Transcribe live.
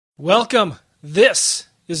Welcome. This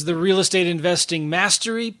is the Real Estate Investing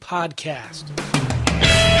Mastery Podcast.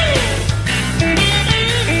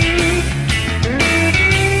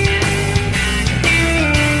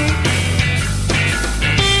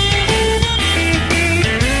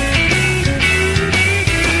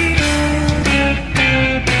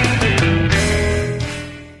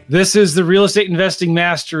 This is the Real Estate Investing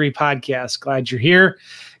Mastery Podcast. Glad you're here.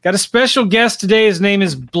 Got a special guest today. His name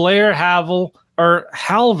is Blair Halver.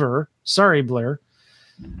 Sorry, Blair.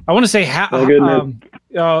 I want to say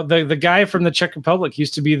the guy from the Czech Republic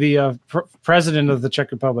used to be the president of the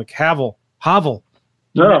Czech Republic. Havel.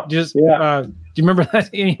 No, do you remember that?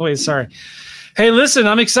 Anyway, sorry. Hey, listen,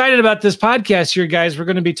 I'm excited about this podcast here, guys. We're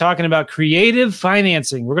going to be talking about creative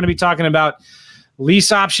financing. We're going to be talking about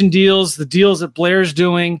lease option deals, the deals that Blair's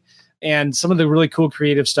doing, and some of the really cool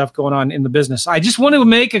creative stuff going on in the business. I just want to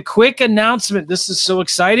make a quick announcement. This is so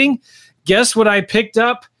exciting. Guess what I picked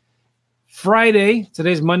up Friday?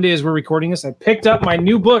 Today's Monday as we're recording this. I picked up my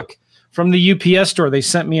new book from the UPS store. They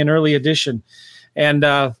sent me an early edition. And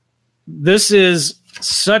this is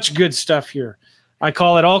such good stuff here. I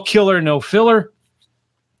call it All Killer, No Filler.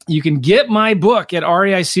 You can get my book at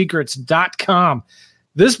reisecrets.com.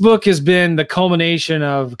 This book has been the culmination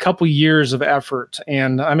of a couple years of effort,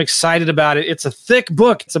 and I'm excited about it. It's a thick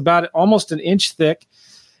book. It's about almost an inch thick.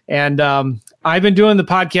 And I've been doing the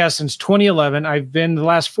podcast since 2011. I've been the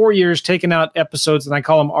last 4 years taking out episodes, and I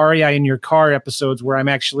call them REI in your car episodes, where I'm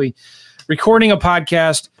actually recording a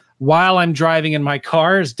podcast while I'm driving in my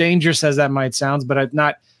car. As dangerous as that might sound, but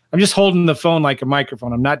I'm just holding the phone like a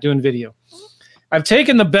microphone. I'm not doing video. I've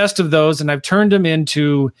taken the best of those and I've turned them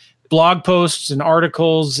into blog posts and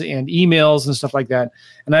articles and emails and stuff like that.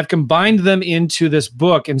 And I've combined them into this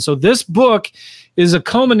book. And so this book is a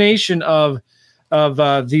culmination of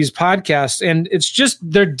these podcasts. And it's just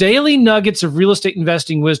their daily nuggets of real estate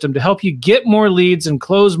investing wisdom to help you get more leads and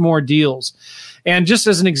close more deals. And just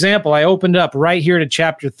as an example, I opened up right here to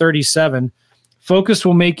chapter 37, Focus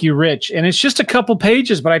Will Make You Rich. And it's just a couple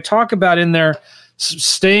pages, but I talk about in there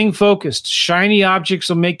staying focused. Shiny objects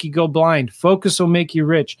will make you go blind. Focus will make you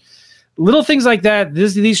rich. Little things like that.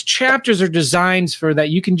 These chapters are designed for that.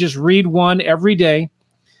 You can just read one every day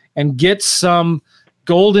and get some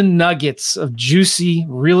golden nuggets of juicy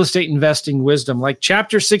real estate investing wisdom, like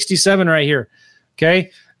chapter 67 right here.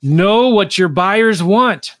 Okay. Know what your buyers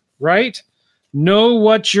want, right? Know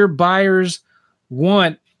what your buyers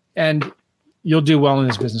want, and you'll do well in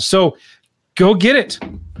this business. So go get it.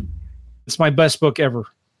 It's my best book ever.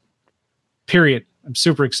 Period. I'm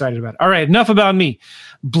super excited about it. All right, enough about me.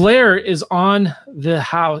 Blair is in the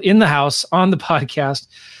house on the podcast,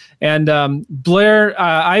 and Blair,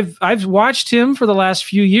 I've watched him for the last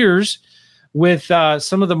few years with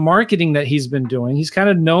some of the marketing that he's been doing. He's kind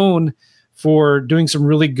of known for doing some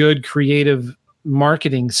really good creative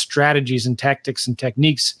marketing strategies and tactics and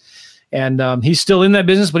techniques, and he's still in that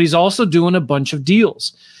business, but he's also doing a bunch of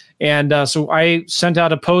deals. And so I sent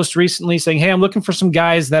out a post recently saying, hey, I'm looking for some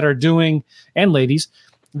guys that are doing, and ladies,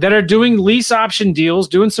 that are doing lease option deals,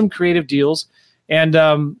 doing some creative deals.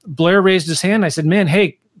 And Blair raised his hand. I said, man,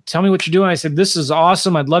 hey, tell me what you're doing. I said, this is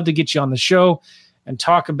awesome. I'd love to get you on the show and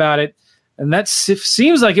talk about it. And that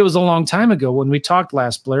seems like it was a long time ago when we talked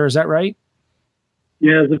last, Blair. Is that right?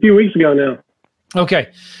 Yeah, it was a few weeks ago now.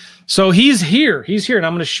 Okay. So he's here. And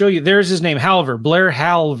I'm going to show you. There's his name, Halver, Blair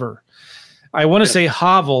Halver. I want to say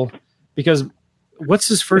Havel because what's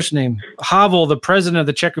his first name? Havel, the president of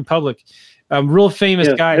the Czech Republic. Real famous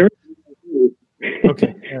guy.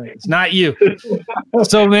 Okay. All right. It's not you.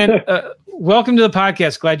 So, man, welcome to the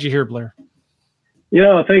podcast. Glad you're here, Blair.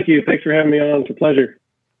 Yeah, thank you. Thanks for having me on. It's a pleasure.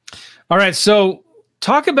 All right. So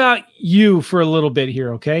talk about you for a little bit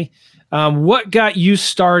here, okay? What got you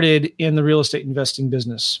started in the real estate investing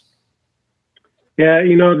business? Yeah,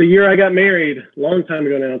 the year I got married, a long time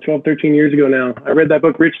ago now, 12, 13 years ago now, I read that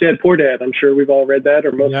book, Rich Dad, Poor Dad. I'm sure we've all read that,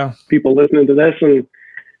 or most people listening to this. And,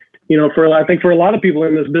 I think for a lot of people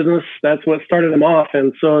in this business, that's what started them off.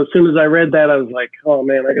 And so as soon as I read that, I was like, oh,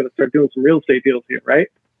 man, I got to start doing some real estate deals here, right?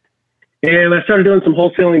 And I started doing some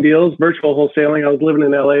wholesaling deals, virtual wholesaling. I was living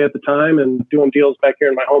in LA at the time and doing deals back here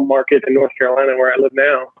in my home market in North Carolina, where I live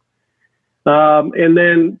now. And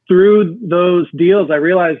then through those deals, I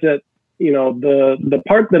realized that, the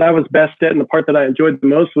part that I was best at and the part that I enjoyed the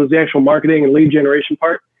most was the actual marketing and lead generation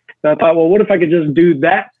part. And I thought, well, what if I could just do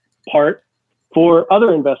that part for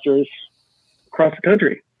other investors across the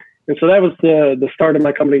country? And so that was the start of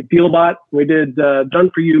my company, DealBot. We did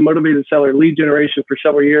done for you motivated seller lead generation for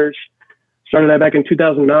several years. Started that back in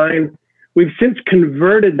 2009. We've since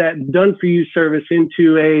converted that done for you service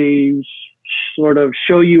into a sort of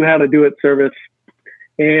show you how to do it service.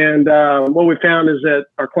 And what we found is that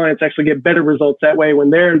our clients actually get better results that way when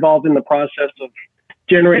they're involved in the process of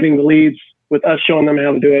generating the leads with us showing them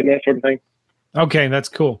how to do it and that sort of thing. Okay, that's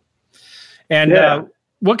cool. And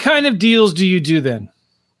what kind of deals do you do then?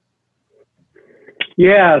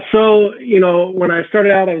 Yeah, so, when I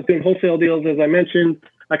started out, I was doing wholesale deals, as I mentioned.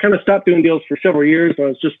 I kind of stopped doing deals for several years. I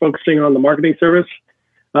was just focusing on the marketing service.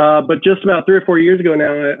 But just about 3 or 4 years ago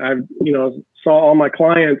now, I saw all my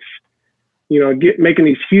clients, making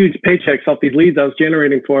these huge paychecks off these leads I was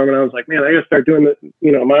generating for them. And I was like, man, I got to start doing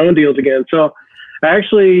my own deals again. So I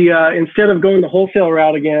actually, instead of going the wholesale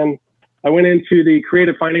route again, I went into the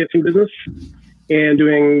creative financing business and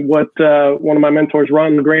doing what one of my mentors,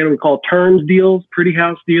 Ron LeGrand, would call terms deals, pretty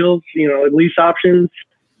house deals, lease options,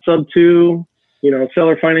 sub-2,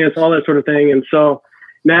 seller finance, all that sort of thing. And so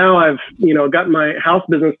now I've, gotten my house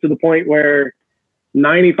business to the point where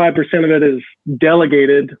 95% of it is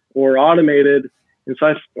delegated or automated. And so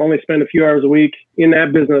I only spend a few hours a week in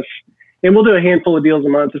that business. And we'll do a handful of deals a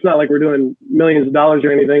month. It's not like we're doing millions of dollars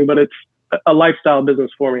or anything, but it's a lifestyle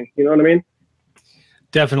business for me. You know what I mean?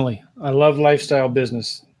 Definitely. I love lifestyle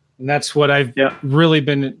business. And that's what I've really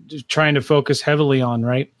been trying to focus heavily on,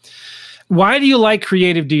 right? Why do you like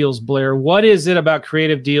creative deals, Blair? What is it about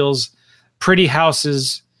creative deals, pretty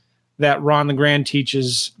houses that Ron LeGrand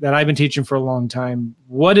teaches, that I've been teaching for a long time?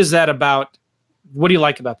 What is that about? What do you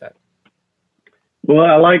like about that? Well,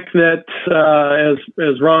 I like that,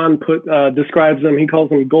 as Ron describes them, he calls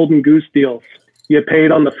them golden goose deals. You get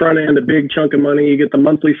paid on the front end a big chunk of money. You get the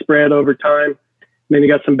monthly spread over time. And then you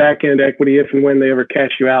got some back end equity if and when they ever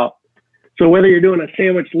cash you out. So whether you're doing a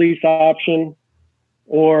sandwich lease option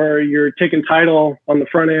or you're taking title on the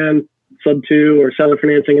front end, sub-2 or seller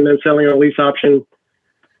financing, and then selling on a lease option,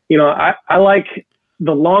 I like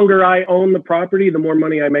the longer I own the property, the more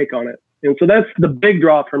money I make on it. And so that's the big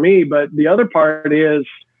draw for me. But the other part is,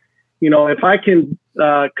 if I can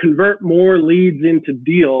convert more leads into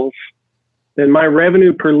deals, then my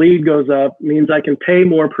revenue per lead goes up, means I can pay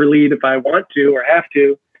more per lead if I want to or have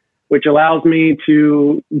to, which allows me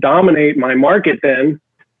to dominate my market then,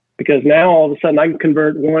 because now all of a sudden I can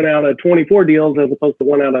convert 1 out of 24 deals as opposed to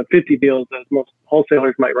 1 out of 50 deals as most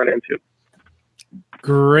wholesalers might run into.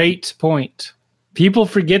 Great point. People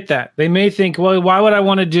forget that. They may think, well, why would I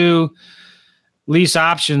want to do lease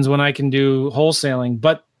options when I can do wholesaling?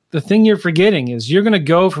 But the thing you're forgetting is you're going to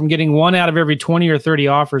go from getting 1 out of every 20 or 30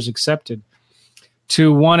 offers accepted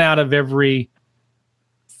to 1 out of every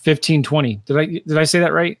 15, 20. Did I say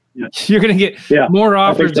that right? Yeah. You're going to get more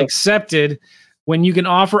offers accepted when you can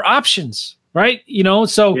offer options, right?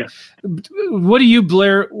 So what do you,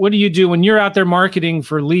 Blair, what do you do when you're out there marketing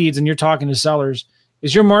for leads and you're talking to sellers?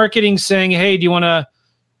 Is your marketing saying, hey, do you want to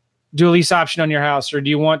do a lease option on your house? Or do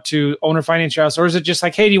you want to owner finance your house? Or is it just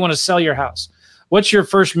like, hey, do you want to sell your house? What's your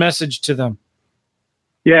first message to them?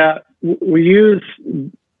 Yeah, we use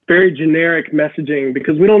very generic messaging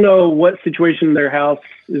because we don't know what situation their house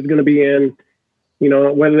is going to be in,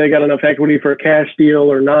 whether they got enough equity for a cash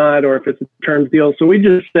deal or not, or if it's a terms deal. So we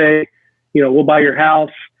just say, we'll buy your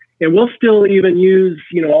house, and we'll still even use,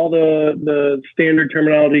 all the standard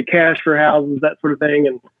terminology, cash for houses, that sort of thing.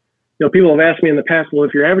 And, people have asked me in the past, well,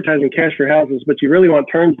 if you're advertising cash for houses, but you really want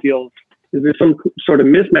terms deals, is there some sort of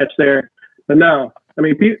mismatch there? But no. I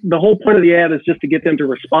mean, the whole point of the ad is just to get them to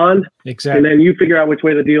respond. Exactly. And then you figure out which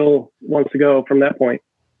way the deal wants to go from that point.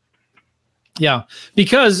 Yeah.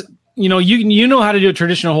 Because, you know how to do a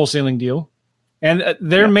traditional wholesaling deal. And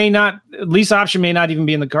lease option may not even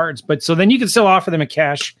be in the cards. But so then you can still offer them a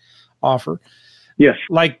cash offer. Yes.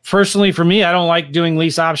 Like personally for me, I don't like doing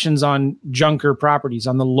lease options on junker properties,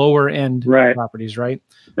 on the lower end properties, right?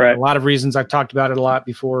 Right. A lot of reasons. I've talked about it a lot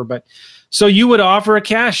before. But so you would offer a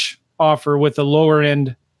cash offer with a lower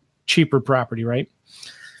end, cheaper property, right?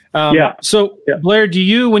 So Blair,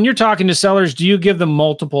 when you're talking to sellers, do you give them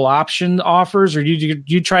multiple option offers, or do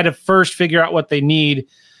you try to first figure out what they need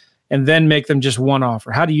and then make them just one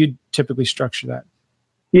offer? How do you typically structure that?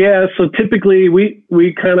 Yeah, so typically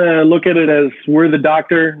we kind of look at it as we're the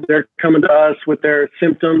doctor. They're coming to us with their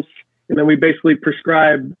symptoms, and then we basically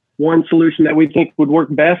prescribe one solution that we think would work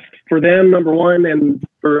best for them, number one, and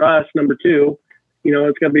for us, number two.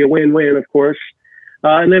 It's got to be a win-win, of course.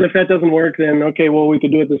 And then if that doesn't work, then, okay, well, we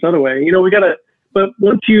could do it this other way. But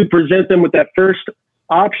once you present them with that first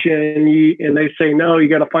option and they say no, you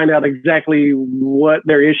got to find out exactly what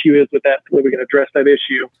their issue is with that, so we can address that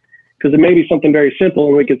issue. Because it may be something very simple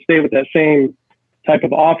and we could stay with that same type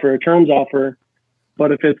of offer, a terms offer.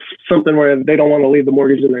 But if it's something where they don't want to leave the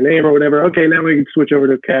mortgage in their name or whatever, okay, now we can switch over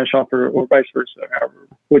to a cash offer or vice versa, however,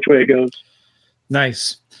 which way it goes.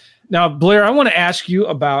 Nice. Now, Blair, I want to ask you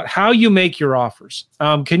about how you make your offers.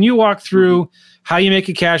 Can you walk through how you make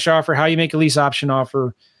a cash offer, how you make a lease option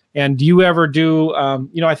offer? And do you ever do,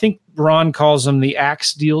 I think Ron calls them the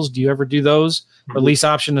AX deals. Do you ever do those, or lease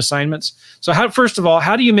option assignments? So first of all,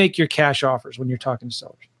 how do you make your cash offers when you're talking to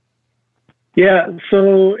sellers? Yeah,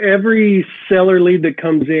 so every seller lead that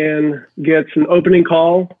comes in gets an opening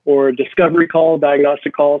call or a discovery call,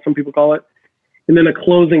 diagnostic call, some people call it, and then a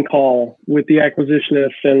closing call with the acquisitionist.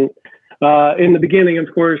 And in the beginning,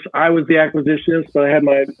 of course, I was the acquisitionist, but I had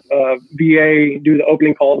my VA do the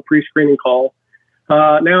opening call, the pre-screening call.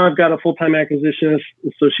 Now I've got a full-time acquisitionist,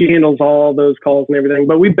 so she handles all those calls and everything.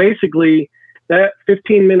 But we basically, that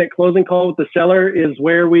 15-minute closing call with the seller is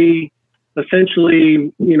where we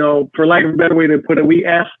essentially, for lack of a better way to put it, we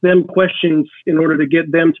ask them questions in order to get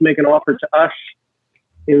them to make an offer to us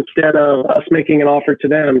instead of us making an offer to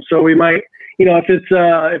them. So we might, if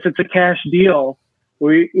it's a cash deal,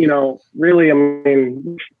 we, really,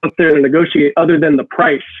 up there to negotiate other than the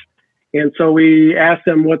price. And so we ask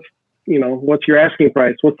them what's your asking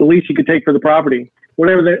price? What's the least you could take for the property?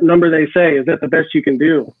 Whatever the number they say, is that the best you can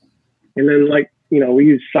do? And then we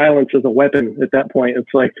use silence as a weapon at that point.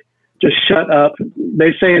 It's like, just shut up.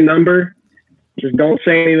 They say a number, just don't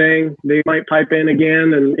say anything. They might pipe in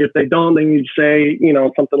again. And if they don't, then you'd say,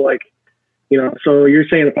 something like, so you're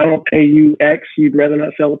saying if I don't pay you X, you'd rather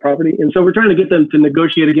not sell the property. And so we're trying to get them to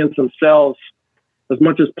negotiate against themselves as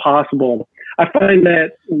much as possible. I find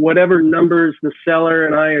that whatever numbers the seller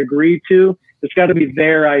and I agree to, it's got to be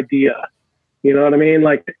their idea. You know what I mean?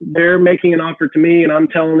 Like, they're making an offer to me and I'm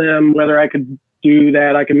telling them whether I could do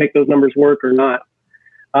that, I can make those numbers work or not.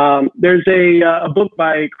 There's a book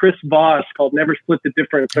by Chris Voss called Never Split the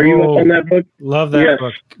Difference. Are you on that book? Love that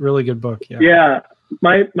book. Really good book. Yeah. Yeah.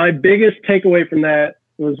 My biggest takeaway from that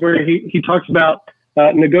was where he talks about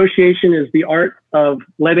negotiation is the art of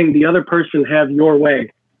letting the other person have your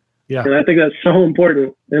way. Yeah. And I think that's so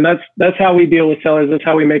important. And that's how we deal with sellers. That's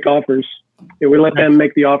how we make offers. And we let them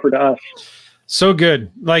make the offer to us. So good.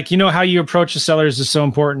 How you approach the sellers is so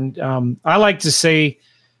important. I like to say,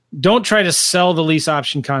 don't try to sell the lease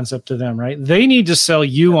option concept to them, right? They need to sell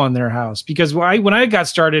you on their house, because when I got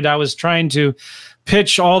started, I was trying to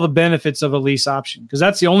pitch all the benefits of a lease option, because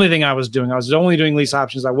that's the only thing I was doing. I was only doing lease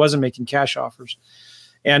options. I wasn't making cash offers.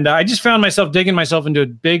 And I just found myself digging myself into a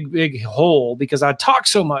big, big hole because I talk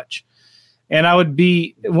so much. And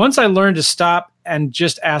once I learned to stop and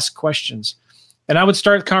just ask questions, and I would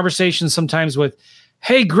start conversations sometimes with,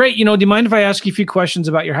 hey, great, do you mind if I ask you a few questions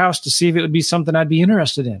about your house to see if it would be something I'd be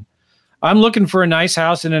interested in? I'm looking for a nice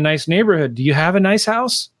house in a nice neighborhood. Do you have a nice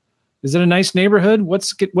house? Is it a nice neighborhood?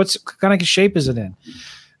 What's kind of shape is it in?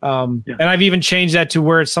 And I've even changed that to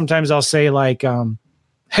where sometimes I'll say like,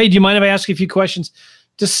 hey, do you mind if I ask you a few questions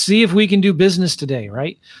to see if we can do business today,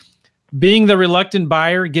 right? Being the reluctant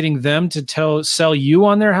buyer, getting them to sell you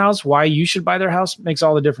on their house, why you should buy their house, makes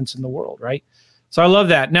all the difference in the world, right? So I love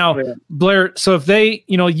that. Now, Blair, so if they,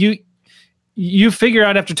 you figure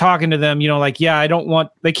out after talking to them,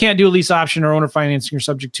 they can't do a lease option or owner financing or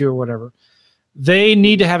subject to or whatever. They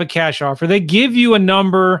need to have a cash offer. They give you a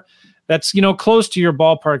number that's, close to your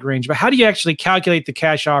ballpark range. But how do you actually calculate the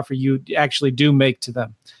cash offer you actually do make to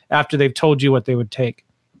them after they've told you what they would take?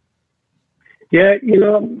 Yeah,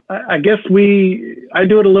 I guess I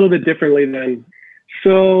do it a little bit differently then.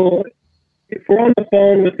 So if we're on the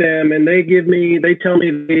phone with them and they tell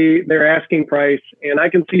me their asking price, and I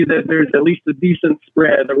can see that there's at least a decent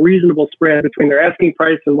spread, a reasonable spread between their asking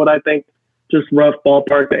price and what I think just rough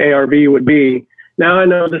ballpark the ARV would be. Now I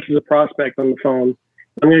know this is a prospect on the phone.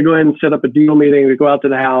 I'm going to go ahead and set up a deal meeting to go out to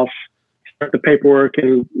the house, start the paperwork,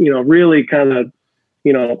 and, really kind of,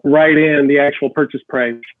 write in the actual purchase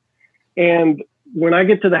price. And when I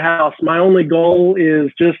get to the house, my only goal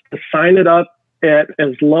is just to sign it up at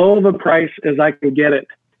as low of a price as I can get it.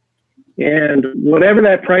 And whatever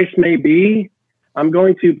that price may be, I'm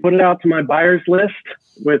going to put it out to my buyers list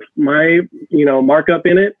with my, markup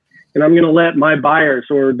in it. And I'm going to let my buyers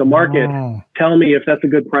or the market tell me if that's a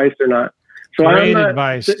good price or not. So Great I'm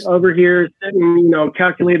advice. over here sitting,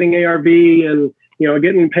 calculating ARV and,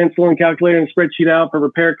 getting pencil and calculator and spreadsheet out for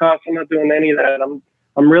repair costs. I'm not doing any of that.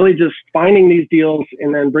 I'm really just finding these deals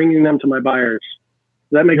and then bringing them to my buyers.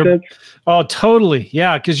 Does that make sense? Oh, totally.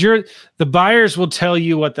 Yeah. Cause the buyers will tell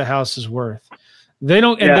you what the house is worth. They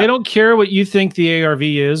don't care what you think the ARV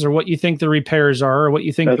is or what you think the repairs are or what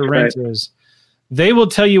you think the rent is. They will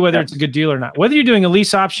tell you whether it's a good deal or not. Whether you're doing a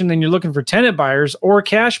lease option and you're looking for tenant buyers or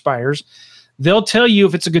cash buyers, they'll tell you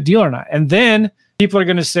if it's a good deal or not. And then people are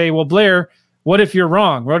going to say, well, Blair, what if you're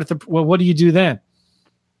wrong? What do you do then?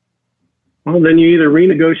 Well, then you either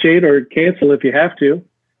renegotiate or cancel if you have to.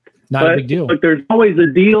 Not a big deal. But there's always a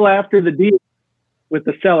deal after the deal with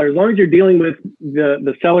the seller. As long as you're dealing with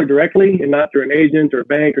the seller directly and not through an agent or a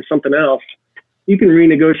bank or something else, you can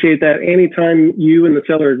renegotiate that anytime you and the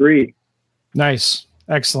seller agree. Nice.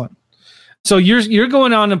 Excellent. So you're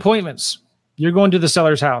going on appointments. You're going to the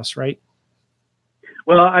seller's house, right?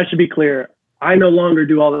 Well, I should be clear. I no longer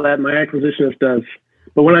do all of that. My acquisitionist does.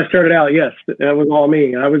 But when I started out, yes, that was all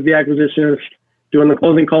me. I was the acquisitionist doing the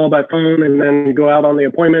closing call by phone and then go out on the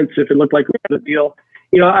appointments if it looked like we had a deal.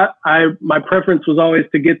 You know, my preference was always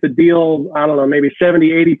to get the deal, I don't know, maybe 70,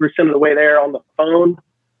 80% of the way there on the phone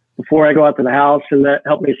before I go out to the house. And that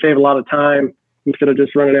helped me save a lot of time instead of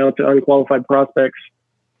just running out to unqualified prospects.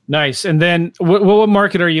 Nice. And then what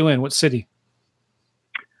market are you in? What city?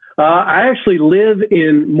 I actually live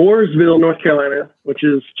in Mooresville, North Carolina, which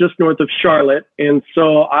is just north of Charlotte. And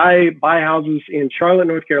so I buy houses in Charlotte,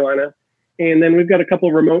 North Carolina. And then we've got a couple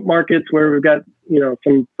of remote markets where we've got, you know,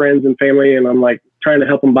 some friends and family, and I'm like trying to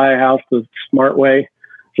help them buy a house the smart way.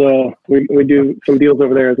 So we do some deals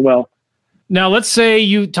over there as well. Now, let's say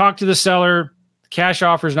you talk to the seller, cash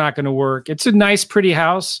offer is not going to work. It's a nice, pretty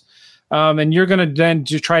house. And you're going to then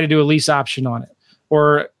just try to do a lease option on it.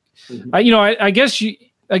 Or, I guess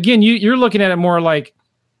you're looking at it more like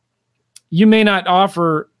you may not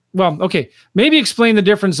offer, well, okay, maybe explain the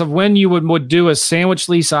difference of when you would do a sandwich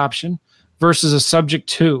lease option versus a subject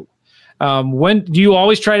to. When do you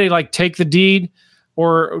always try to like take the deed,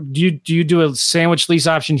 or do you do a sandwich lease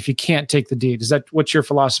option if you can't take the deed? What's your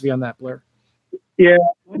philosophy on that, Blair? Yeah,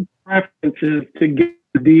 my preference is to get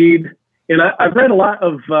the deed. And I've read a lot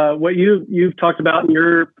of what you've talked about in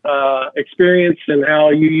your experience and how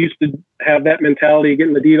you used to have that mentality,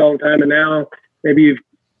 getting the deed all the time, and now maybe you've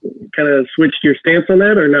kind of switched your stance on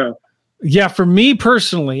that, or no? Yeah, for me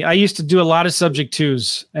personally, I used to do a lot of subject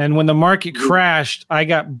twos, and when the market crashed, I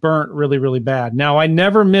got burnt really, really bad. Now, I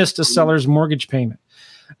never missed a seller's mortgage payment.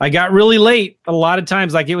 I got really late a lot of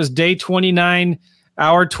times, like it was day 29,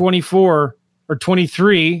 hour 24 or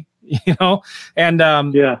 23, and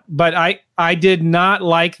but I did not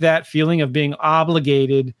like that feeling of being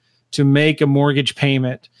obligated to make a mortgage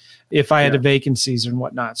payment if I had a vacancies and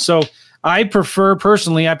whatnot. So I prefer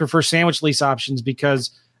sandwich lease options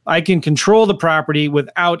because I can control the property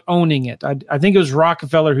without owning it. I think it was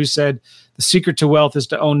Rockefeller who said the secret to wealth is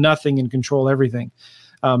to own nothing and control everything.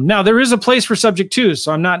 Now, there is a place for subject twos,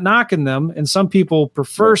 so I'm not knocking them. And some people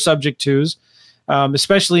prefer subject twos,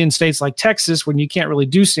 especially in states like Texas when you can't really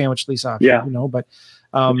do sandwich lease options. But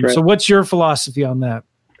right. So what's your philosophy on that?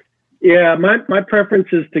 Yeah, my preference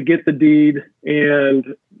is to get the deed,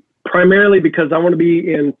 and primarily because I want to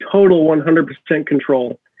be in total 100%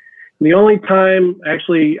 control. The only time,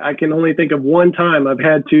 actually, I can only think of one time I've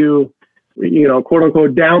had to, quote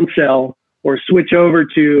unquote, downsell or switch over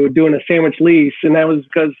to doing a sandwich lease. And that was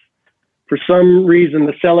because for some reason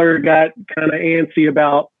the seller got kind of antsy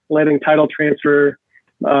about letting title transfer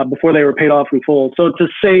before they were paid off in full. So to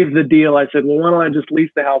save the deal, I said, well, why don't I just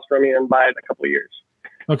lease the house from you and buy it in a couple of years?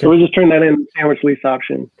 Okay. So we just turned that in sandwich lease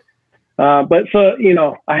option. But so,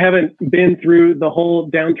 I haven't been through the whole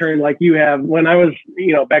downturn like you have. When I was,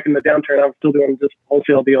 back in the downturn, I was still doing just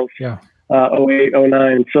wholesale deals. Yeah. 08,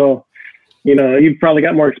 09. So, you've probably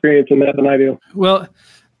got more experience in that than I do. Well,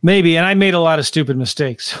 maybe. And I made a lot of stupid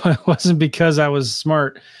mistakes. It wasn't because I was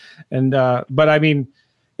smart. And, but I mean,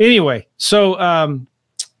 anyway, so,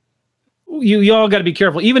 you all got to be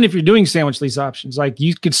careful. Even if you're doing sandwich lease options, like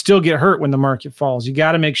you could still get hurt when the market falls. You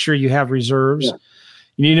got to make sure you have reserves. Yeah.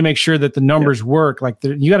 You need to make sure that the numbers work. Like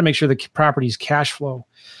you got to make sure the property's cash flow.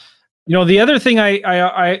 The other thing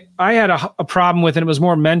I had a problem with, and it was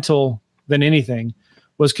more mental than anything,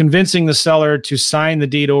 was convincing the seller to sign the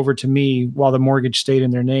deed over to me while the mortgage stayed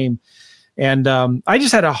in their name. And I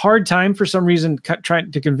just had a hard time for some reason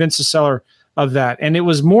trying to convince the seller of that. And it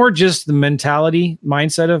was more just the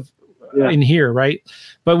mindset of in here, right?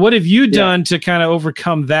 But what have you done to kind of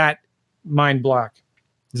overcome that mind block?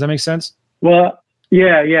 Does that make sense? Well,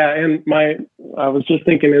 yeah. And I was just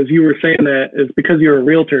thinking as you were saying that is because you're a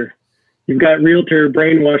realtor. You've got realtor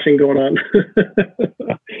brainwashing going on.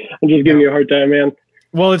 I'm just giving you a hard time, man.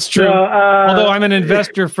 Well, it's true. Although I'm an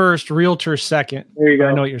investor first, realtor second. There you go.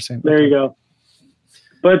 I know what you're saying. There you go.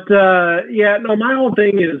 But my whole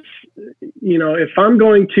thing is, if I'm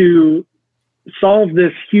going to solve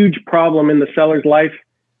this huge problem in the seller's life,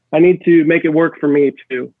 I need to make it work for me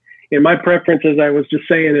too. And my preference, as I was just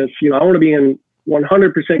saying, is, I want to be in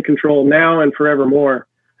 100% control now and forevermore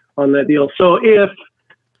on that deal. So if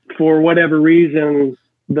for whatever reason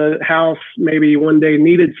the house maybe one day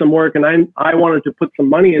needed some work and I wanted to put some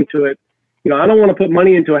money into it, I don't want to put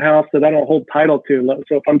money into a house that I don't hold title to.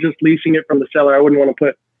 So if I'm just leasing it from the seller, I wouldn't want to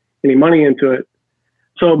put any money into it.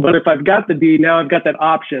 So, but if I've got the deed, now I've got that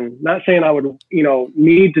option. Not saying I would,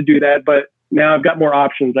 need to do that, but now I've got more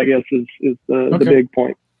options, I guess, is the big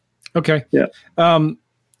point. Okay. Yeah.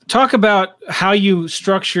 Talk about how you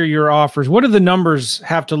structure your offers. What do the numbers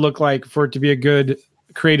have to look like for it to be a good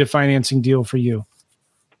creative financing deal for you?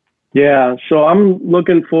 Yeah. So I'm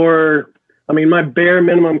looking for, my bare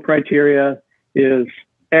minimum criteria is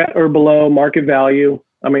at or below market value.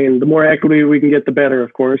 The more equity we can get, the better,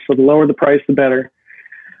 of course. So the lower the price, the better.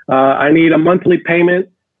 I need a monthly payment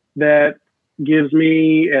that gives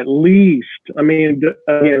me at least,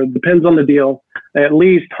 it depends on the deal, at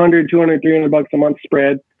least $100, $200, $300 a month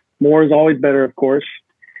spread. More is always better, of course.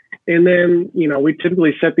 And then, we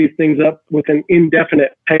typically set these things up with an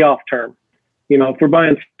indefinite payoff term. If we're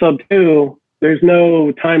buying sub 2, there's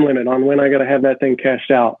no time limit on when I got to have that thing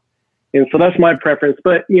cashed out. And so that's my preference.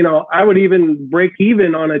 But, I would even break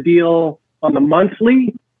even on a deal on the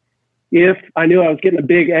monthly if I knew I was getting a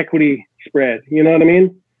big equity spread. You know what I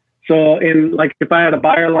mean? So, if I had a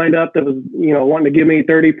buyer lined up that was, wanting to give me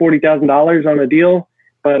 $30,000, $40,000 on a deal,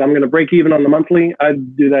 but I'm going to break even on the monthly,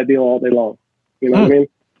 I'd do that deal all day long. You know what I mean?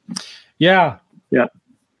 Yeah. Yeah.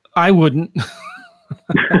 I wouldn't.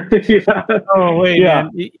 Yeah. Oh, wait,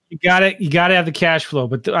 man. You got to have the cash flow,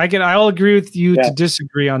 but I'll agree with you to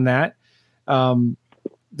disagree on that.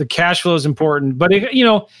 The cash flow is important, but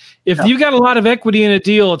if you got a lot of equity in a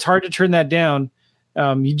deal, it's hard to turn that down.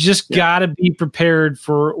 You just got to be prepared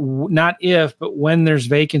for not if, but when there's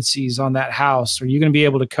vacancies on that house, are you going to be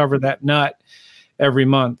able to cover that nut every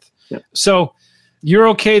month? Yeah. So you're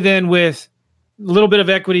okay then with a little bit of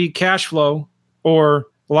equity, cash flow, or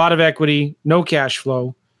a lot of equity, no cash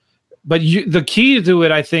flow. But the key to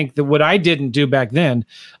it, I think, that what I didn't do back then,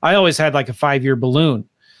 I always had like a 5-year balloon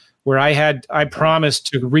where I promised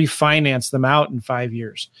to refinance them out in 5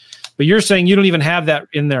 years. But you're saying you don't even have that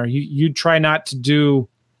in there. You try not to do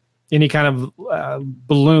any kind of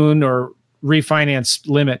balloon or refinance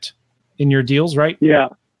limit in your deals, right? Yeah.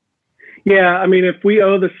 Yeah. If we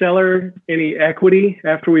owe the seller any equity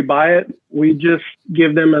after we buy it, we just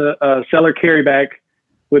give them a seller carryback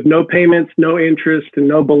with no payments, no interest, and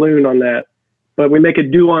no balloon on that. But we make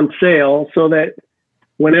it due on sale so that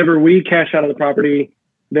whenever we cash out of the property,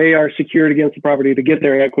 they are secured against the property to get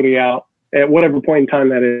their equity out at whatever point in time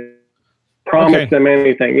that is. Promise them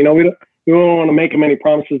anything. We don't want to make them any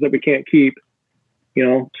promises that we can't keep,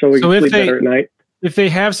 so we can sleep better at night. If they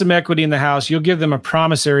have some equity in the house, you'll give them a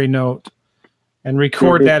promissory note and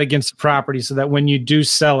record that against the property so that when you do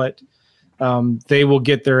sell it, they will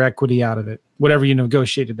get their equity out of it, whatever you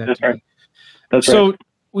negotiated that. That's right. So,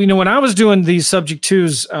 when I was doing these subject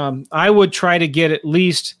twos, I would try to get at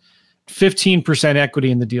least 15%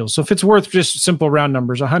 equity in the deal. So if it's worth just simple round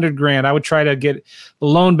numbers, $100,000, I would try to get the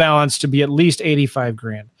loan balance to be at least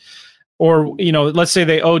 $85,000. Or, let's say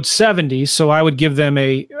they owed 70. So I would give them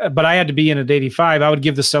but I had to be in at 85. I would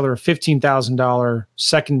give the seller a $15,000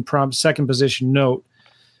 second position note.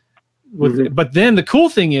 But then the cool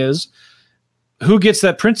thing is, who gets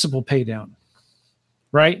that principal pay down,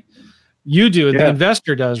 right? You do, the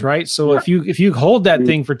investor does, right? So if you hold that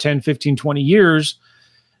thing for 10, 15, 20 years,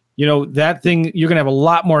 that thing, you're going to have a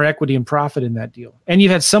lot more equity and profit in that deal. And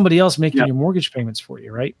you've had somebody else making your mortgage payments for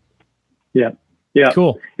you, right? Yeah. Yeah.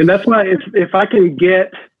 Cool. And that's why if I can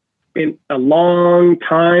get in a long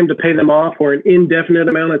time to pay them off or an indefinite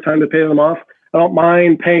amount of time to pay them off, I don't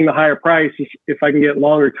mind paying the higher price if I can get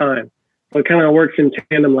longer time. So it kind of works in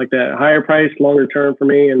tandem like that. Higher price, longer term for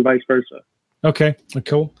me, and vice versa. Okay.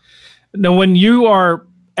 Cool. Now, when you are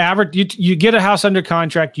you get a house under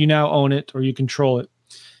contract, you now own it or you control it.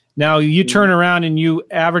 Now you turn around and you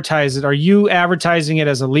advertise it. Are you advertising it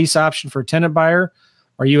as a lease option for a tenant buyer?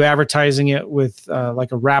 Are you advertising it with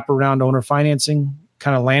like a wraparound owner financing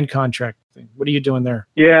kind of land contract thing? What are you doing there?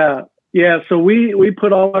 Yeah. So we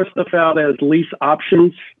put all our stuff out as lease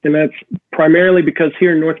options, and that's primarily because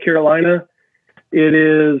here in North Carolina, it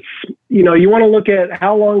is, you want to look at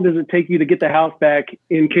how long does it take you to get the house back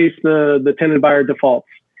in case the tenant buyer defaults.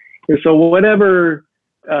 And so whatever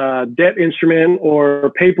debt instrument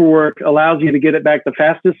or paperwork allows you to get it back the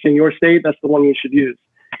fastest in your state, that's the one you should use.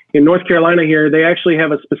 In North Carolina here, they actually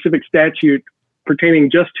have a specific statute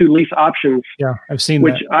pertaining just to lease options. Yeah, I've seen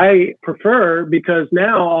which I prefer because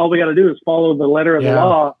now all we got to do is follow the letter of the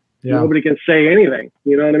law. Yeah. Nobody can say anything.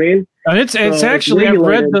 You know what I mean? And it's actually,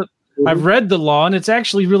 I've read the law, and it's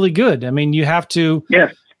actually really good. You have to.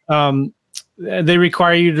 Yes. They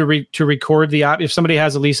require you to record the if somebody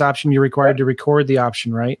has a lease option, you're required to record the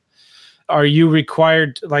option, right? Are you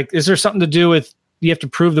required? Is there something to do with you have to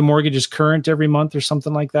prove the mortgage is current every month or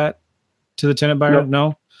something like that to the tenant buyer?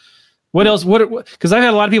 No. What else? Because I've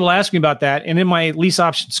had a lot of people ask me about that, and in my lease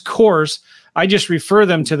options course, I just refer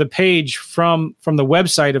them to the page from the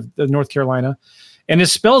website of the North Carolina, and it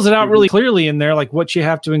spells it out really clearly in there, like what you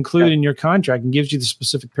have to include in your contract, and gives you the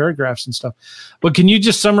specific paragraphs and stuff. But can you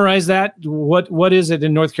just summarize that? What is it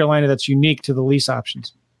in North Carolina that's unique to the lease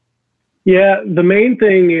options? Yeah, the main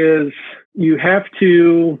thing is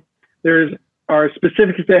there are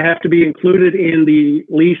specifics that have to be included in the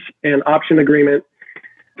lease and option agreement.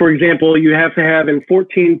 For example, you have to have in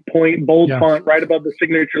 14-point bold font right above the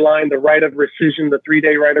signature line, the right of rescission, the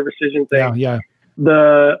 3-day right of rescission thing. Yeah.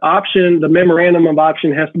 The memorandum of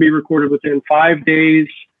option has to be recorded within 5 days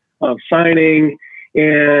of signing,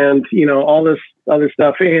 and all this other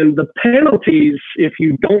stuff. And the penalties, if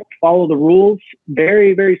you don't follow the rules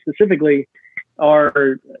very, very specifically,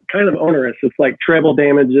 are kind of onerous. It's like treble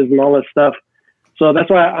damages and all this stuff. So that's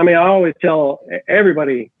why, I always tell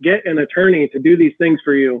everybody, get an attorney to do these things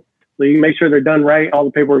for you. So you make sure they're done right, all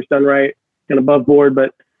the paperwork's done right and above board.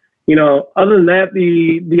 But, other than that,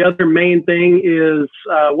 the other main thing is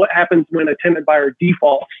what happens when a tenant buyer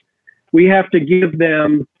defaults. We have to give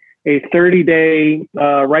them a 30-day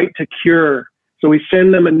right to cure. So we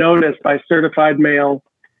send them a notice by certified mail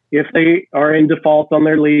if they are in default on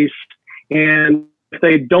their lease. And if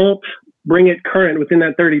they don't bring it current within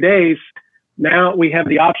that 30 days, now we have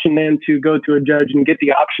the option then to go to a judge and get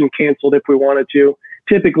the option canceled if we wanted to.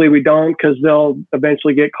 Typically we don't, because they'll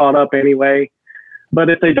eventually get caught up anyway. But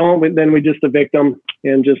if they don't, then we just evict them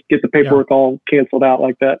and just get the paperwork all canceled out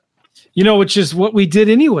like that. Which is what we did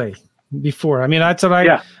anyway before. That's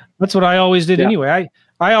what I always did anyway.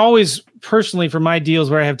 I always personally, for my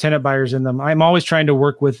deals where I have tenant buyers in them, I'm always trying to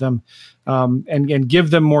work with them and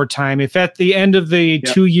give them more time. If at the end of the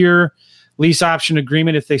 2-year lease option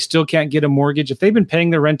agreement, if they still can't get a mortgage, if they've been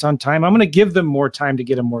paying their rent on time, I'm going to give them more time to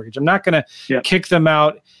get a mortgage. I'm not going to kick them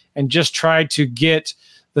out and just try to get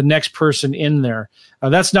the next person in there.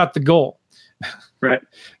 That's not the goal. Right.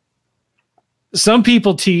 Some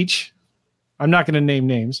people teach, I'm not going to name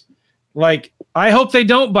names, like, I hope they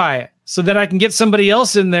don't buy it so that I can get somebody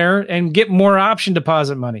else in there and get more option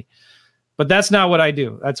deposit money. But that's not what I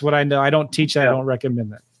do. That's what I know. I don't teach that. I don't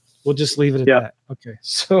recommend that. We'll just leave it at that. Okay.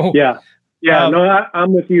 So no,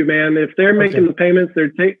 I'm with you, man. If they're making the payments, they're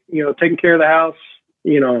taking care of the house,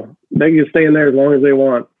 they can stay in there as long as they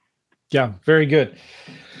want. Yeah, very good.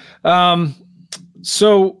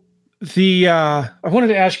 So I wanted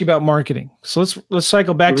to ask you about marketing. So let's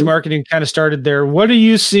cycle back to marketing. Kind of started there. What are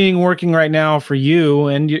you seeing working right now for you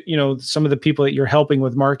and some of the people that you're helping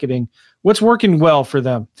with marketing? What's working well for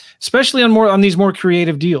them, especially on these more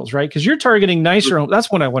creative deals, right? Because you're targeting nicer homes.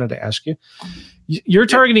 That's what I wanted to ask you. You're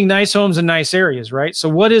targeting nice homes in nice areas, right? So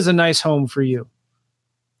what is a nice home for you?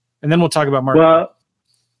 And then we'll talk about marketing. Well,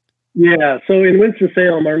 yeah. So in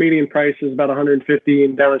Winston-Salem, our median price is about $150,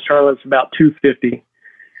 and down in Charlotte, it's about $250.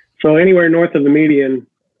 So anywhere north of the median,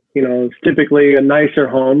 it's typically a nicer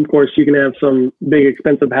home. Of course, you can have some big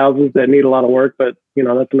expensive houses that need a lot of work, but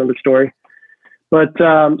that's another story. But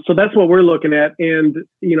so that's what we're looking at. And,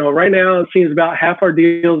 right now it seems about half our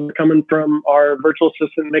deals are coming from our virtual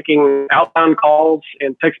assistant making outbound calls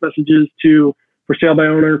and text messages for sale by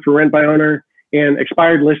owner, for rent by owner, and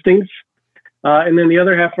expired listings. And then the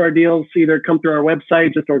other half of our deals either come through our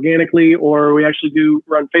website just organically, or we actually do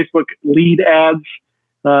run Facebook lead ads.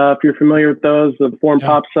 If you're familiar with those, the form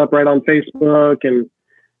pops up right on Facebook, and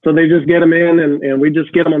so they just get them in and we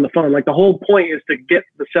just get them on the phone. Like, the whole point is to get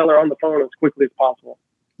the seller on the phone as quickly as possible.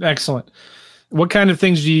 Excellent. What kind of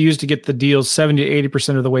things do you use to get the deals 70 to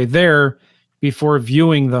 80% of the way there before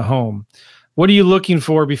viewing the home? What are you looking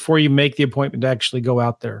for before you make the appointment to actually go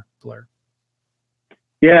out there, Blair?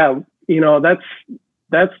 Yeah,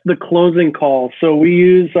 that's the closing call. So we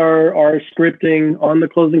use our scripting on the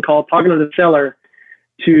closing call, talking to the seller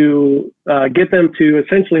to get them to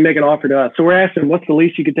essentially make an offer to us. So we're asking, what's the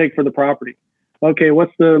least you could take for the property? Okay,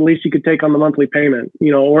 what's the least you could take on the monthly payment?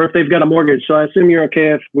 Or if they've got a mortgage. So I assume you're okay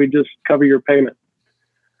if we just cover your payment.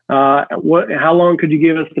 How long could you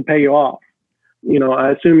give us to pay you off?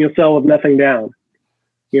 I assume you'll sell with nothing down.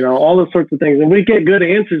 All those sorts of things. And we get good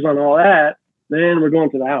answers on all that, then we're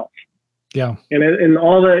going to the house. Yeah. And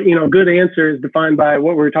all the, good answer is defined by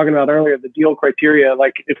what we were talking about earlier, the deal criteria.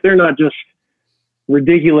 Like, if they're not just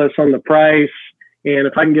ridiculous on the price, and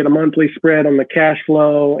if I can get a monthly spread on the cash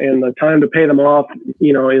flow and the time to pay them off,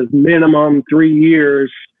 is minimum 3 years,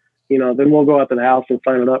 then we'll go out to the house and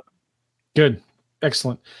sign it up. Good.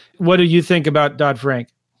 Excellent. What do you think about Dodd-Frank?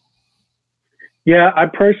 Yeah, I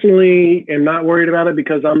personally am not worried about it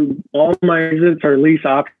because all my exits are lease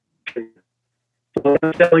options. So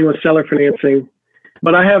I'm selling with seller financing.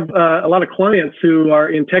 But I have a lot of clients who are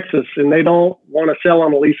in Texas and they don't want to sell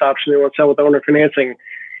on a lease option. They want to sell with owner financing.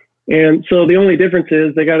 And so the only difference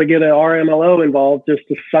is they got to get an RMLO involved just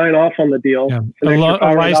to sign off on the deal. Yeah. An extra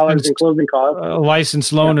 $500 in closing costs. A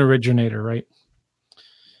licensed loan originator, right?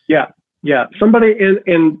 Yeah. Yeah. Somebody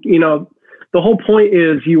and you know, the whole point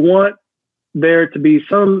is you want there to be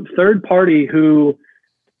some third party who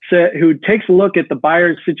takes a look at the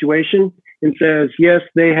buyer's situation and says, yes,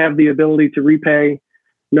 they have the ability to repay.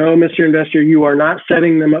 No, Mr. Investor, you are not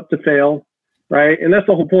setting them up to fail, right? And that's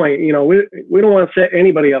the whole point. You know, we don't want to set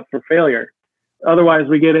anybody up for failure. Otherwise,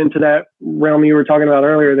 we get into that realm you were talking about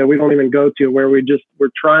earlier that we don't even go to, where we're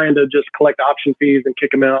trying to just collect option fees and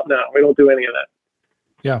kick them out. No, we don't do any of that.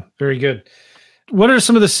 Yeah, very good. What are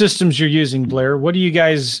some of the systems you're using, Blair? What do you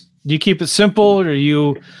keep it simple, or are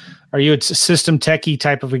you a system techie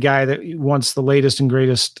type of a guy that wants the latest and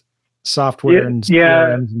greatest software and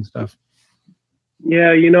CRMs and stuff?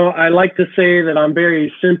 Yeah, you know, I like to say that I'm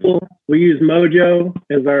very simple. We use Mojo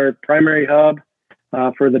as our primary hub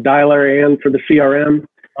for the dialer and for the CRM.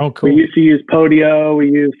 Oh, cool. We used to use Podio.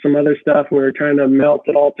 We used some other stuff. We were trying to melt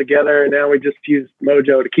it all together, and now we just use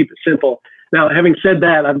Mojo to keep it simple. Now, having said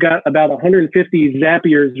that, I've got about 150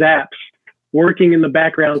 Zapier zaps working in the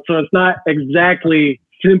background, so it's not exactly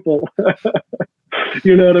simple.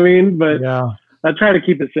 You know what I mean? But yeah, I try to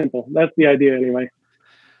keep it simple. That's the idea anyway.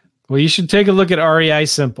 Well, you should take a look at REI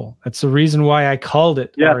Simple. That's the reason why I called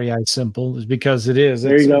it REI Simple, is because it is.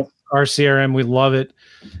 There you go. Our CRM, we love it.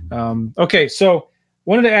 Okay, so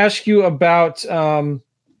wanted to ask you about,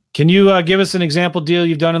 can you give us an example deal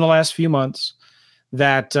you've done in the last few months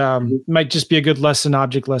that might just be a good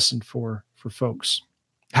object lesson for folks?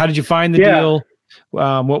 How did you find the deal?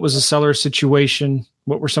 What was the seller situation?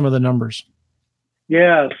 What were some of the numbers?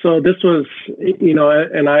 Yeah, so this was, you know,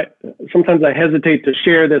 and sometimes I hesitate to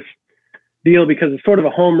share this deal because it's sort of a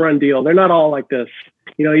home run deal. They're not all like this.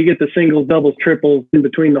 You know, you get the singles, doubles, triples in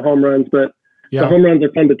between the home runs, but the home runs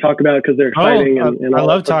are fun to talk about because they're exciting. And I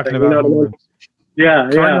love talking about home runs. Yeah,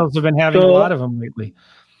 Cardinals have been having a lot of them lately.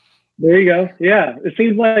 There you go. Yeah, it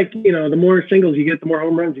seems like, you know, the more singles you get, the more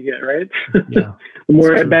home runs you get, right? Yeah, the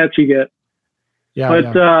more at bats you get. Yeah.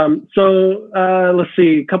 But so let's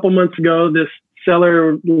see. A couple months ago, this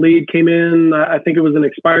seller lead came in. I think it was an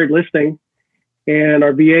expired listing, and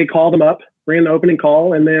our VA called them up, ran the opening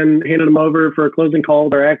call, and then handed them over for a closing call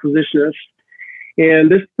with our acquisitionist. And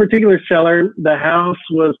this particular seller, the house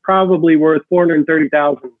was probably worth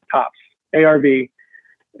 $430,000 tops ARV. It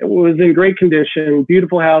was in great condition,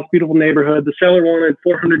 beautiful house, beautiful neighborhood. The seller wanted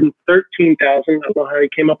 $413,000. I don't know how he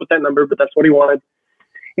came up with that number, but that's what he wanted.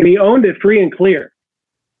 And he owned it free and clear.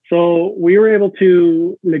 So we were able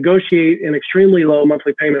to negotiate an extremely low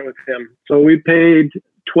monthly payment with him. So we paid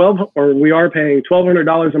we are paying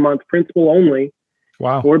 $1,200 a month, principal only.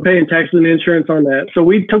 Wow. We're paying taxes and insurance on that. So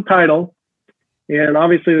we took title, and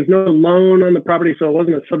obviously there's no loan on the property, so it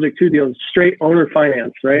wasn't a subject to deal. It was straight owner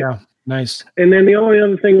finance, right? Yeah, nice. And then the only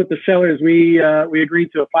other thing with the seller is we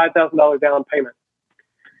agreed to a $5,000 down payment.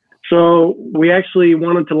 So we actually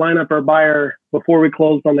wanted to line up our buyer before we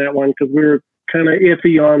closed on that one because we were kind of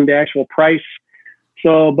iffy on the actual price.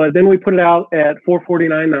 So, but then we put it out at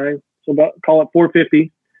 $449.9. So call it $450.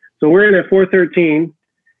 So we're in at $413,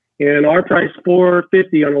 and our price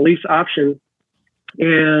 $450 on a lease option.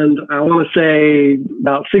 And I want to say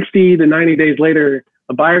about 60 to 90 days later,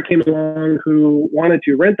 a buyer came along who wanted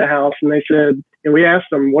to rent the house, and they said, and we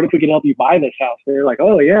asked them, what if we could help you buy this house? And they're like,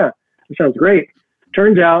 oh yeah, that sounds great.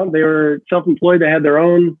 Turns out they were self-employed. They had their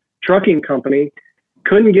own trucking company,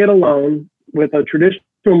 couldn't get a loan with a traditional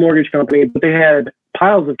mortgage company, but they had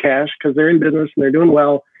piles of cash because they're in business and they're doing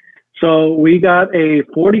well. So we got a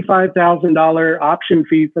 $45,000 option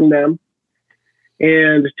fee from them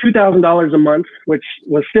and $2,000 a month, which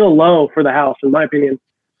was still low for the house, in my opinion.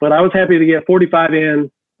 But I was happy to get 45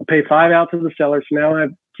 in, pay 5 out to the seller. So now I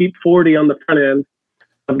keep 40 on the front end.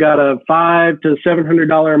 I've got a $500 to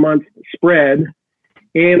 $700 a month spread,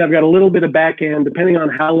 and I've got a little bit of back end, depending on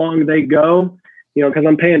how long they go, you know, because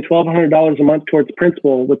I'm paying $1,200 a month towards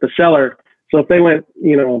principal with the seller. So if they went,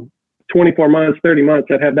 you know, 24 months, 30 months,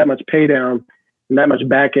 I'd have that much pay down and that much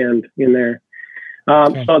back end in there.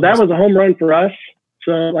 So that was a home run for us.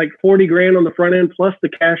 So like 40 grand on the front end plus the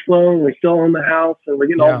cash flow, and we still own the house and we're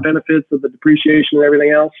getting all the benefits of the depreciation and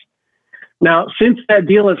everything else. Now, since that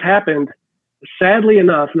deal has happened, sadly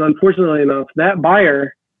enough, and unfortunately enough, that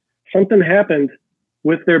buyer, something happened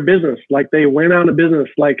with their business. Like they went out of business,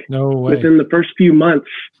 like within the first few months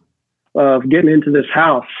of getting into this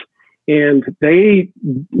house. And they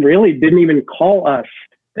really didn't even call us.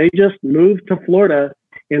 They just moved to Florida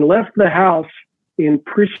and left the house in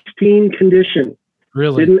pristine condition.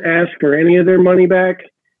 Really? Didn't ask for any of their money back.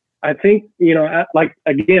 I think,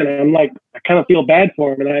 again, I kind of feel bad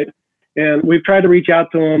for them. And we've tried to reach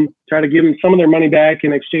out to them, try to give them some of their money back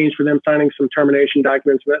in exchange for them signing some termination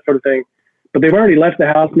documents and that sort of thing. But they've already left the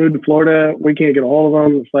house, moved to Florida. We can't get a hold of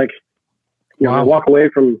them. It's like, walk away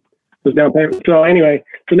from those down payments. So anyway,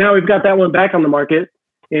 now we've got that one back on the market.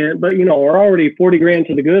 But we're already 40 grand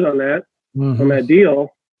to the good on that, on that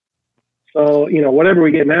deal. So, whatever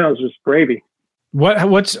we get now is just gravy.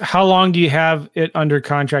 How long do you have it under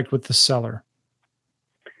contract with the seller?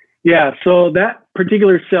 Yeah. So that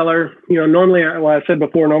particular seller, normally, I said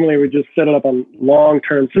before, normally we just set it up on long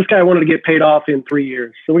term. So this guy wanted to get paid off in 3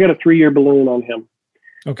 years. So we got a 3-year balloon on him.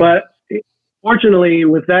 Okay. But fortunately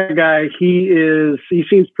with that guy, he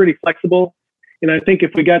seems pretty flexible. And I think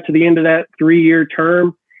if we got to the end of that 3-year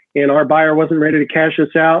term and our buyer wasn't ready to cash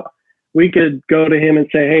us out, we could go to him and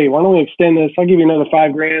say, hey, why don't we extend this? I'll give you another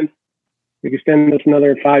 $5,000. We can extend this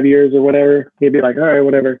another 5 years or whatever. He'd be like, all right,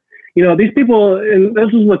 whatever. These people, and this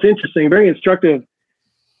is what's interesting, very instructive,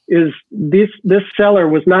 is this seller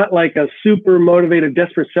was not like a super motivated,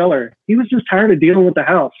 desperate seller. He was just tired of dealing with the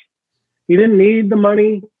house. He didn't need the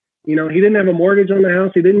money. He didn't have a mortgage on the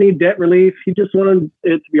house. He didn't need debt relief. He just wanted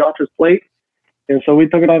it to be off his plate. And so we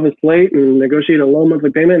took it off his plate and negotiated a low monthly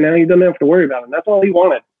payment. Now he doesn't have to worry about it. And that's all he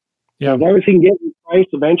wanted. Yeah. As long as he can get his price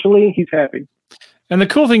eventually, he's happy. And the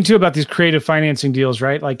cool thing too about these creative financing deals,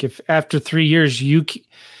 right? Like if after 3 years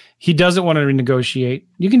he doesn't want to renegotiate,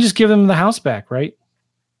 you can just give him the house back, right?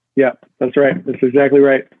 Yeah, that's right. That's exactly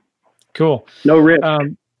right. Cool. No risk.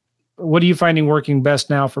 What are you finding working best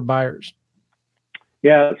now for buyers?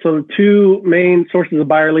 Yeah, so the two main sources of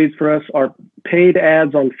buyer leads for us are paid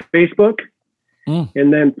ads on Facebook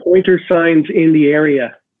and then pointer signs in the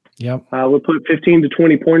area. Yep. We'll put 15 to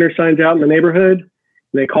 20 pointer signs out in the neighborhood.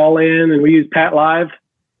 And they call in, and we use Pat Live.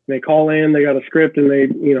 They call in, they got a script, and they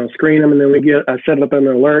screen them, and then I set up an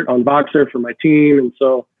alert on Voxer for my team. And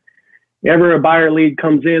so ever a buyer lead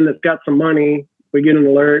comes in that's got some money, we get an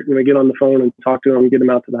alert, and we get on the phone and talk to them and get them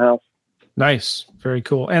out to the house. Nice. Very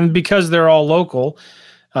cool. And because they're all local,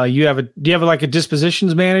 do you have like a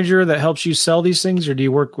dispositions manager that helps you sell these things, or do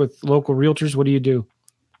you work with local realtors? What do you do?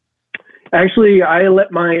 Actually, I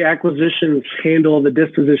let my acquisitions handle the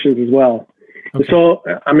dispositions as well. Okay. So,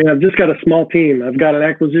 I've just got a small team. I've got an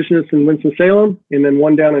acquisitionist in Winston-Salem, and then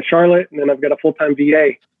one down in Charlotte, and then I've got a full-time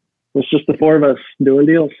VA. It's just the 4 of us doing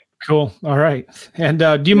deals. Cool. All right. And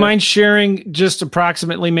do you mind sharing just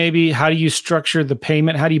approximately maybe how do you structure the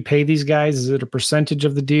payment? How do you pay these guys? Is it a percentage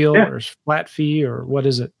of the deal or a flat fee, or what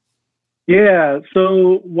is it? Yeah.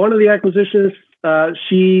 So one of the acquisitionists,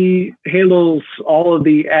 she handles all of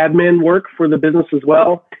the admin work for the business as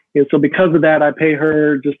well. And so because of that, I pay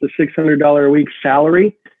her just a $600 a week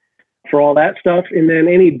salary for all that stuff. And then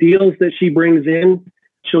any deals that she brings in,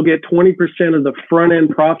 she'll get 20% of the front end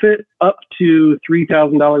profit up to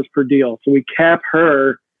 $3,000 per deal. So we cap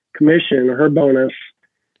her commission or her bonus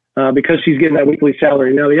because she's getting that weekly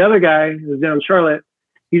salary. Now, the other guy who's down in Charlotte,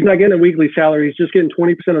 he's not getting a weekly salary. He's just getting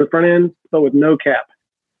 20% of the front end, but with no cap.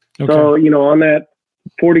 Okay. So, on that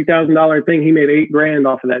 $40,000 thing, he made $8,000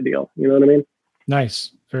 off of that deal. You know what I mean?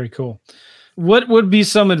 Nice. Very cool. What would be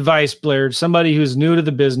some advice, Blair, somebody who's new to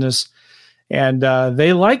the business and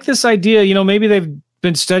they like this idea, maybe they've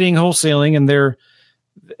been studying wholesaling and they're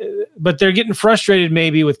getting frustrated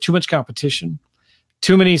maybe with too much competition,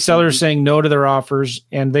 too many sellers saying no to their offers,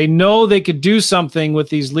 and they know they could do something with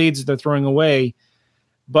these leads that they're throwing away,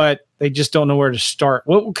 but they just don't know where to start.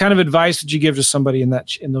 What kind of advice would you give to somebody in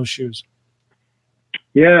those shoes?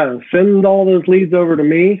 Yeah, send all those leads over to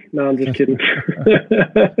me. No, I'm just kidding.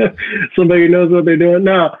 Somebody who knows what they're doing.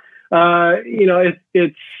 No,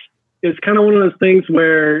 it's kind of one of those things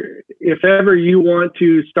where if ever you want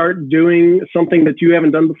to start doing something that you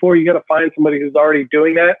haven't done before, you got to find somebody who's already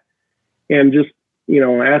doing that and just,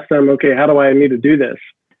 ask them, okay, how do I need to do this?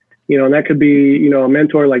 And that could be, a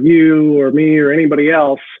mentor like you or me or anybody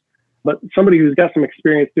else, but somebody who's got some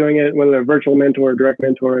experience doing it, whether they're a virtual mentor or direct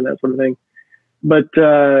mentor and that sort of thing. But,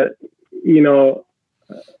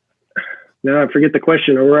 now I forget the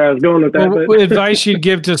question or where I was going with that. What advice you'd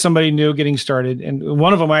give to somebody new getting started? And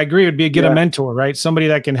one of them, I agree, would be get a mentor, right? Somebody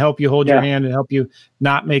that can help you hold your hand and help you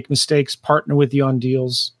not make mistakes, partner with you on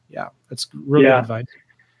deals. Yeah, that's really good advice.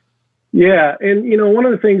 Yeah. And, one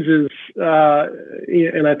of the things is,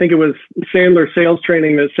 and I think it was Sandler Sales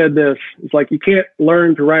Training that said this, it's like you can't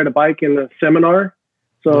learn to ride a bike in a seminar.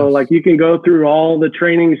 So like you can go through all the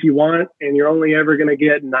trainings you want and you're only ever going to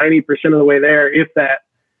get 90% of the way there, if that.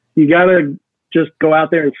 You got to just go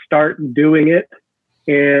out there and start doing it.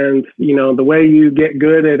 And, the way you get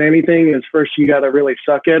good at anything is first you got to really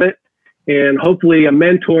suck at it. and hopefully a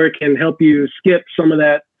mentor can help you skip some of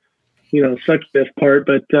that, success part.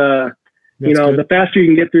 But, good. The faster you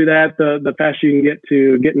can get through that, the faster you can get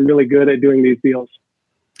to getting really good at doing these deals.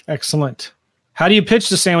 Excellent. How do you pitch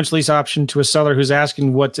the sandwich lease option to a seller who's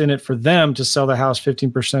asking what's in it for them to sell the house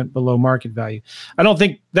 15% below market value? I don't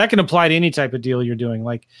think that can apply to any type of deal you're doing.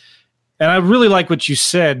 And I really like what you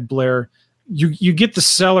said, Blair. You get the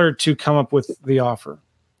seller to come up with the offer,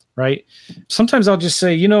 right? Sometimes I'll just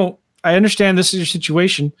say, I understand this is your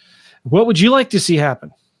situation. What would you like to see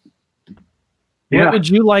happen? Yeah. What would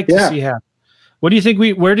you like to see happen? What do you think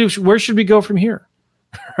where should we go from here?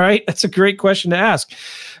 Right? That's a great question to ask.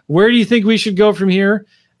 Where do you think we should go from here?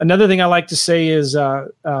 Another thing I like to say is, I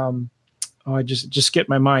just skipped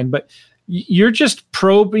my mind, but you're just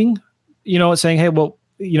probing, saying, hey, well,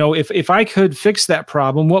 if I could fix that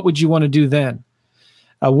problem, what would you want to do then?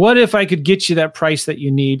 What if I could get you that price that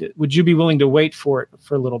you need? Would you be willing to wait for it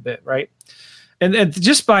for a little bit, right? And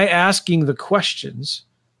just by asking the questions,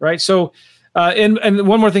 right? So, and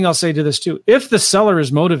one more thing I'll say to this too. If the seller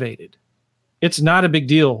is motivated, it's not a big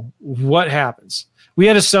deal what happens. We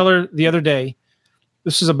had a seller the other day.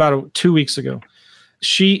 This is about 2 weeks ago.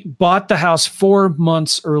 She bought the house 4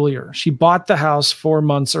 months earlier.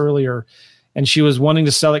 And she was wanting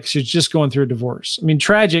to sell it because she was just going through a divorce. I mean,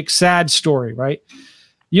 tragic, sad story, right?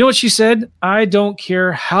 You know what she said? I don't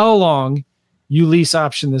care how long you lease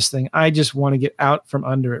option this thing. I just want to get out from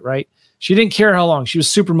under it, right? She didn't care how long. She was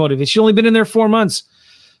super motivated. She'd only been in there 4 months.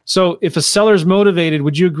 So if a seller's motivated,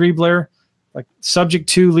 would you agree, Blair? Like subject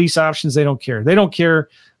to lease options, they don't care. They don't care.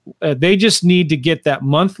 They just need to get that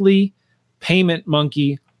monthly payment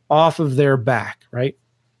monkey off of their back, right?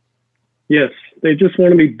 Yes. They just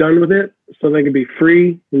want to be done with it so they can be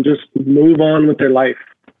free and just move on with their life.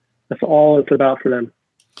 That's all it's about for them.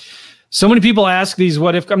 So many people ask these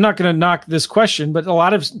what if. I'm not going to knock this question, but a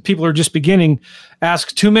lot of people are just beginning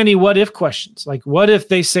ask too many what if questions. Like, what if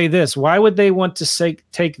they say this? Why would they want to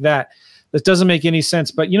take that? That doesn't make any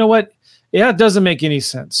sense. But you know what? Yeah, it doesn't make any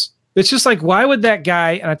sense. It's just like, why would that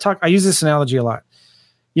guy, and I use this analogy a lot.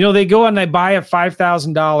 They go out and they buy a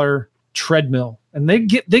 $5,000 treadmill and they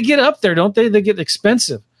get up there, don't they? They get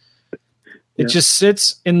expensive. It just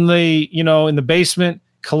sits in the, in the basement,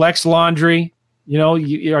 collects laundry. Are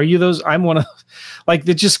you those? I'm one of, like,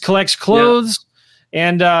 that just collects clothes.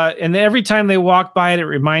 Yeah. And every time they walk by it, it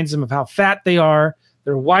reminds them of how fat they are.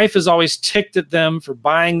 Their wife is always ticked at them for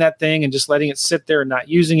buying that thing and just letting it sit there and not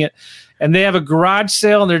using it. And they have a garage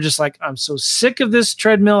sale and they're just like, I'm so sick of this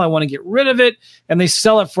treadmill. I want to get rid of it. And they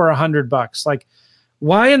sell it for $100. Like,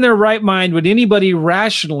 why in their right mind would anybody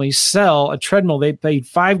rationally sell a treadmill they paid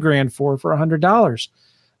 $5,000 for $100?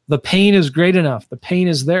 The pain is great enough. The pain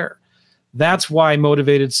is there. That's why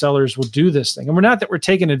motivated sellers will do this thing. And we're not that we're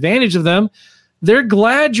taking advantage of them. They're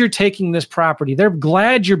glad you're taking this property. They're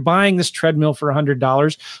glad you're buying this treadmill for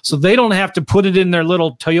 $100 so they don't have to put it in their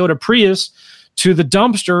little Toyota Prius to the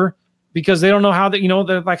dumpster because they don't know how that,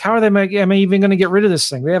 they're like, how am I even going to get rid of this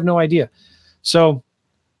thing? They have no idea. So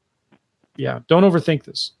yeah, don't overthink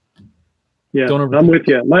this. Yeah, I'm with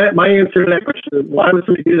you. My answer to that question is, why would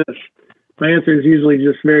somebody do this? My answer is usually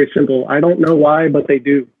just very simple. I don't know why, but they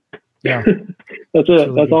do. Yeah. That's it.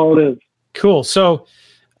 Really That's all it is. Cool. So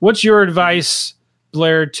what's your advice,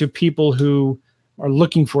 Blair, to people who are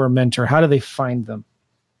looking for a mentor? How do they find them?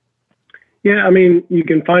 Yeah, I mean, you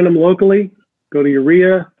can find them locally. Go to your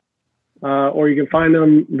RIA, or you can find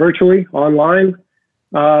them virtually online.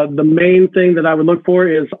 The main thing that I would look for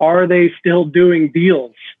is, are they still doing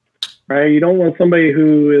deals? Right? You don't want somebody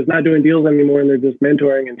who is not doing deals anymore and they're just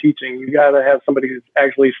mentoring and teaching. You got to have somebody who's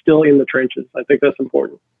actually still in the trenches. I think that's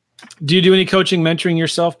important. Do you do any coaching, mentoring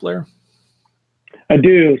yourself, Blair? I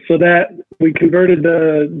do. So that we converted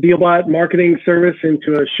the DealBot marketing service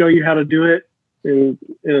into a show you how to do it. And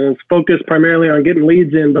it's focused primarily on getting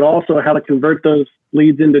leads in, but also how to convert those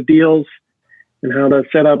leads into deals and how to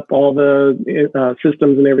set up all the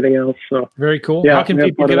systems and everything else. So very cool. Yeah, how can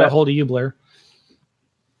people get a hold of you, Blair?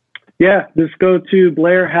 Yeah, just go to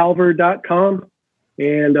blairhalver.com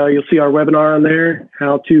and you'll see our webinar on there,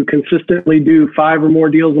 how to consistently do 5 or more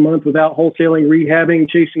deals a month without wholesaling, rehabbing,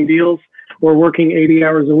 chasing deals, or working 80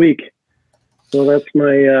 hours a week. So that's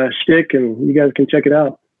my shtick, and you guys can check it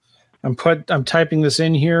out. I'm typing this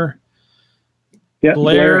in here. Yeah,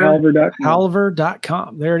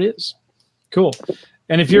 blairhalver.com. There it is. Cool.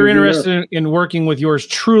 And if you're interested in working with yours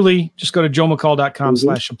truly, just go to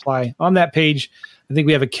joemccall.com/apply. On that page, I think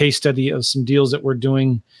we have a case study of some deals that we're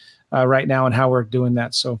doing right now and how we're doing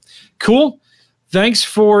that. So cool. Thanks.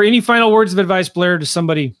 For any final words of advice, Blair, to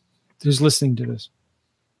somebody who's listening to this.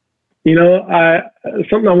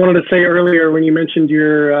 Something I wanted to say earlier when you mentioned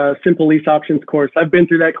your Simple Lease Options course. I've been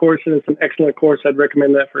through that course, and it's an excellent course. I'd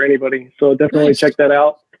recommend that for anybody. So definitely check that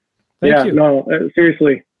out. Thank you. No,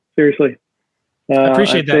 seriously. I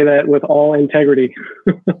appreciate that. I say that with all integrity.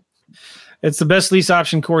 It's the best lease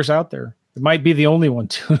option course out there. It might be the only one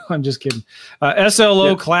too. I'm just kidding.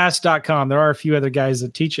 SLOclass.com. There are a few other guys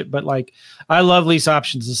that teach it, but I love lease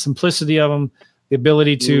options, the simplicity of them, the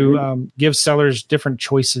ability to give sellers different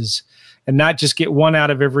choices and not just get one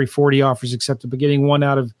out of every 40 offers accepted, but getting one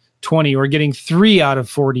out of 20 or getting 3 out of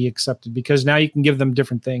 40 accepted, because now you can give them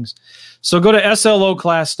different things. So go to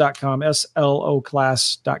SLOclass.com,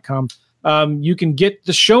 SLOclass.com. You can get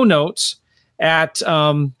the show notes at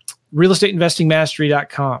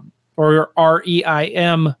realestateinvestingmastery.com or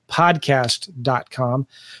reimpodcast.com,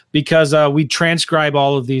 because we transcribe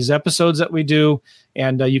all of these episodes that we do,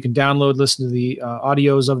 and you can download, listen to the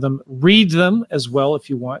audios of them, read them as well if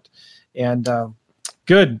you want. And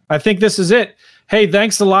good. I think this is it. Hey,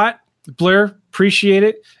 thanks a lot, Blair. Appreciate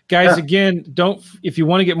it. Guys, again, if you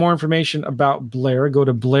want to get more information about Blair, go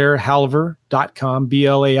to blairhalver.com,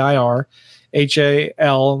 BlairHalver.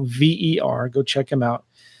 Go check him out.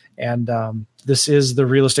 And this is the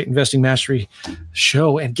Real Estate Investing Mastery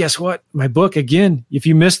Show. And guess what? My book, again, if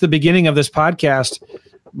you missed the beginning of this podcast,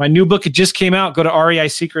 my new book, it just came out. Go to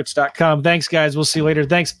reisecrets.com. Thanks, guys. We'll see you later.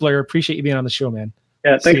 Thanks, Blair. Appreciate you being on the show, man.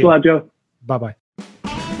 Yeah, thanks a lot, Joe. Bye-bye.